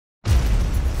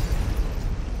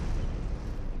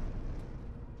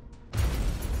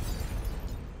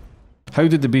How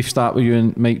did the beef start with you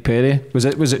and Mike Perry? Was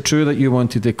it true that you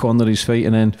wanted to corner his fight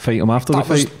and then fight him after the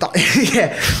fight?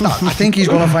 I think he's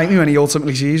going to fight me when he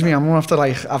ultimately sees me. I'm going to have to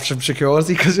like have some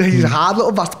security because he's a hard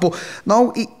little bastard. But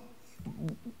no,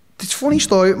 it's a funny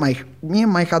story, Mike. Me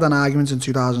and Mike had an argument in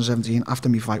 2017 after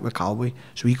my fight with Cowboy.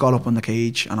 So he got up on the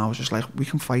cage and I was just like, we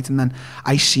can fight. And then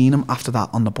I seen him after that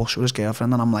on the bus with his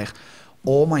girlfriend and I'm like,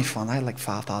 all my fans, I had like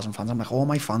 5,000 fans, I'm like, all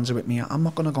my fans are with me, I'm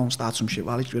not going to go and start some shit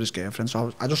while he's with his girlfriend.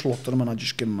 So I just looked at him and I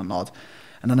just gave him a nod.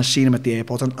 And then I seen him at the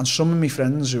airport and some of my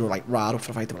friends who were like right up for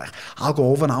the fight, they were like, I'll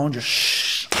go over now and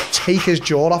just take his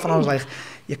jaw off. And I was like,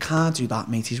 you can't do that,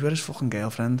 mate, he's with his fucking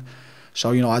girlfriend.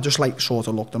 So, you know, I just like sort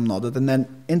of looked and nodded. And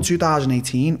then in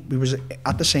 2018, we was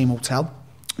at the same hotel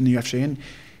in the UFC and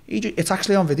it's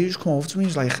actually on video, he just come over to me,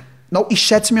 he's like, no, he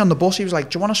said to me on the bus, he was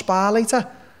like, do you want to spar later?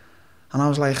 And I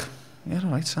was like, yeah,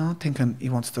 all right, so I'm thinking he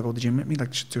wanted to go to the gym with me,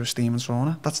 like to do a steam and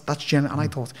sauna. That's genuine. And I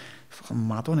thought, fucking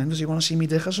mad one, does he want to see me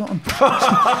dick or something?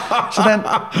 So then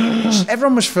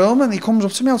everyone was filming. He comes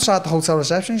up to me outside the hotel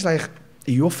reception. He's like,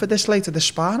 are you up for this later, this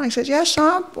spa? And I said, yeah,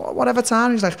 Sam, whatever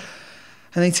time. He's like,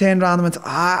 and he turned around and went,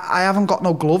 I haven't got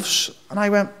no gloves. And I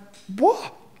went, what?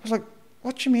 I was like,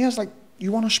 what do you mean? I was like,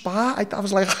 you want a spa? I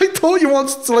was like, I thought you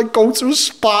wanted to like go to a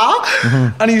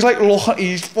spa. And he's like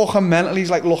he's fucking mental. He's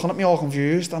like looking at me all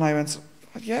confused. And I went,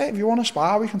 yeah, if you want a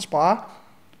spa, we can spa.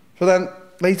 So then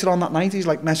later on that night, he's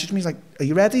like messaged me. He's like, are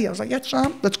you ready? I was like, yeah,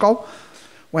 Sam, let's go.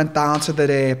 Went down to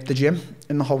the gym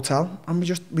in the hotel and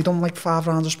we done like 5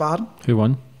 rounds of sparring. Who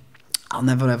won? I'll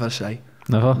never ever say.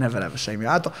 Never? Never ever say me.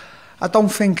 I don't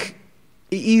think,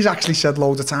 he's actually said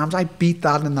loads of times, I beat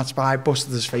Darren in that spa, I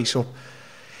busted his face up.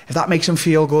 If that makes him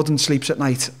feel good and sleeps at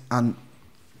night, and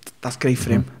that's great for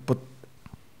him. But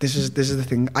this is the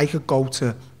thing. I could go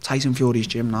to Tyson Fury's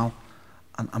gym now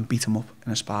and beat him up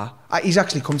in a spa. He's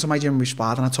actually come to my gym and we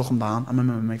sparred and I took him down. I'm a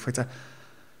MMA fighter.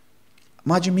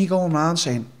 Imagine me going around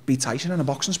saying, beat Tyson in a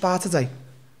boxing spar today.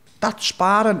 That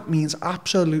sparring means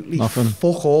absolutely nothing.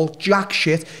 Fuck all, jack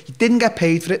shit. You didn't get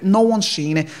paid for it, no one's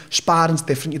seen it. Sparring's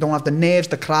different, you don't have the nerves,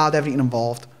 the crowd, everything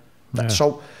involved. Yeah.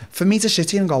 So for me to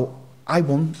sit here and go, I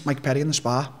won Mike Perry in the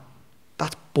spar,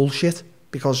 that's bullshit,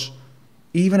 because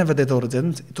even if I did or I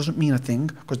didn't, it doesn't mean a thing,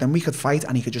 because then we could fight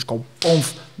and he could just go, boom,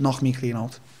 knock me clean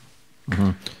out.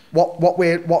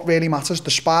 What really matters,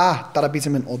 the spar that I beat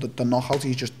him in, or the knockout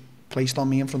he's just placed on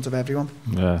me in front of everyone.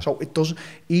 Yeah. So it doesn't,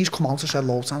 he's come out and said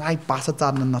loads times, I battered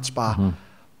Darren in that spar.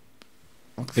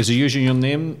 Is he using your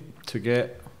name to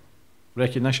get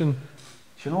recognition? Do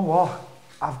you know what?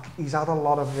 He's had a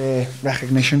lot of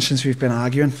recognition since we've been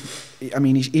arguing. I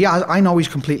mean, I know he's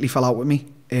completely fell out with me.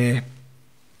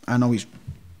 I know he's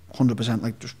 100%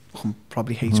 like just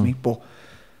probably hates me, but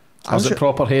is it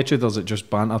proper hatred or is it just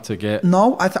banter to get?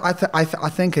 No, I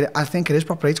think it is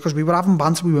proper hatred, because we were having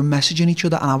banter, we were messaging each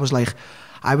other, and I was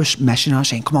messaging, I was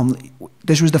saying, come on,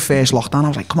 this was the first lockdown, I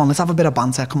was like, come on, let's have a bit of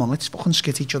banter, come on, let's fucking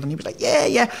skit each other, and he was like,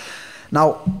 yeah.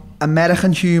 Now,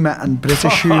 American humour and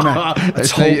British humour,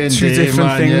 it's two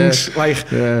different things. Yeah.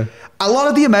 Like, a lot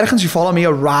of the Americans who follow me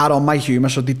are right on my humour,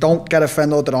 so they don't get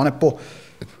offended or they're on it, but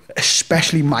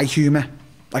especially my humour.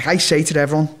 Like, I say to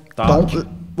everyone, dark,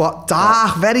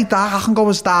 very dark, I can go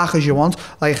as dark as you want.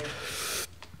 Like,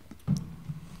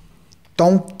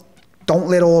 don't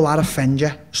let all that offend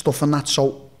you, stuff and that.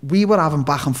 So we were having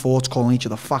back and forth, calling each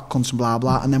other fat cunts and blah,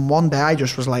 blah, and then one day I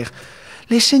just was like,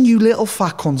 listen, you little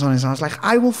fat cunt on his hands. Like,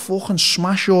 I will fucking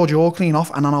smash your jaw clean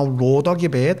off and then I'll raw dog your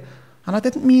beard. And I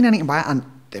didn't mean anything by it. And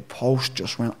the post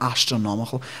just went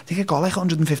astronomical. I think it got like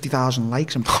 150,000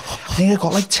 likes. And I think it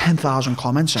got like 10,000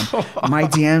 comments. And my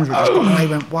DMs were just going, I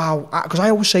went, wow. Because I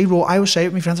always say it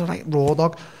with my friends, I was like, raw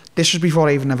dog. This was before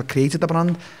I even ever created the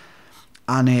brand.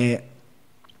 And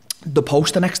the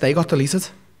post the next day got deleted.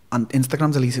 And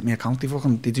Instagram deleted my account.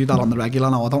 They do that on the regular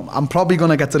now. I'm probably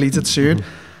going to get deleted soon.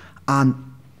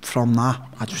 And from that,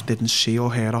 I just didn't see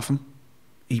or hear of him.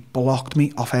 He blocked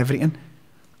me off everything.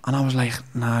 And I was like,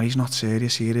 nah, he's not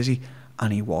serious here, is he?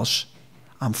 And he was.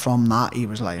 And from that, he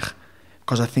was like,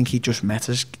 because I think he just met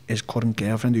his current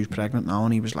girlfriend who's pregnant now,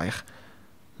 and he was like,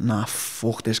 nah,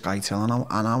 fuck this guy Till.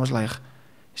 And I was like,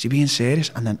 is he being serious?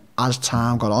 And then as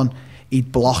time got on,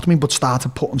 he'd blocked me but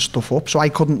started putting stuff up, so I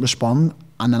couldn't respond.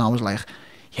 And then I was like,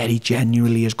 yeah, he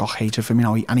genuinely has got hatred for me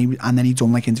now. And then he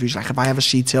done like interviews like, if I ever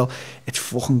see Till,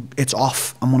 it's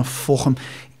off. I'm gonna fuck him.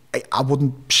 I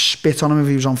wouldn't spit on him if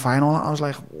he was on fire and all that. I was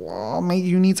like, whoa, mate,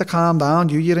 you need to calm down.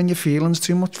 You're in your feelings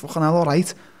too much. Fucking hell, all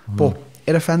right. But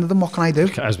it offended him. What can I do?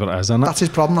 It is what it is, isn't it? That's his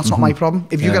problem. That's not my problem.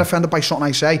 If you get offended by something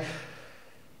I say,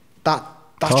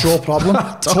 that's your problem.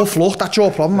 Tough luck. That's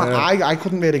your problem. I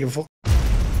couldn't really give a fuck.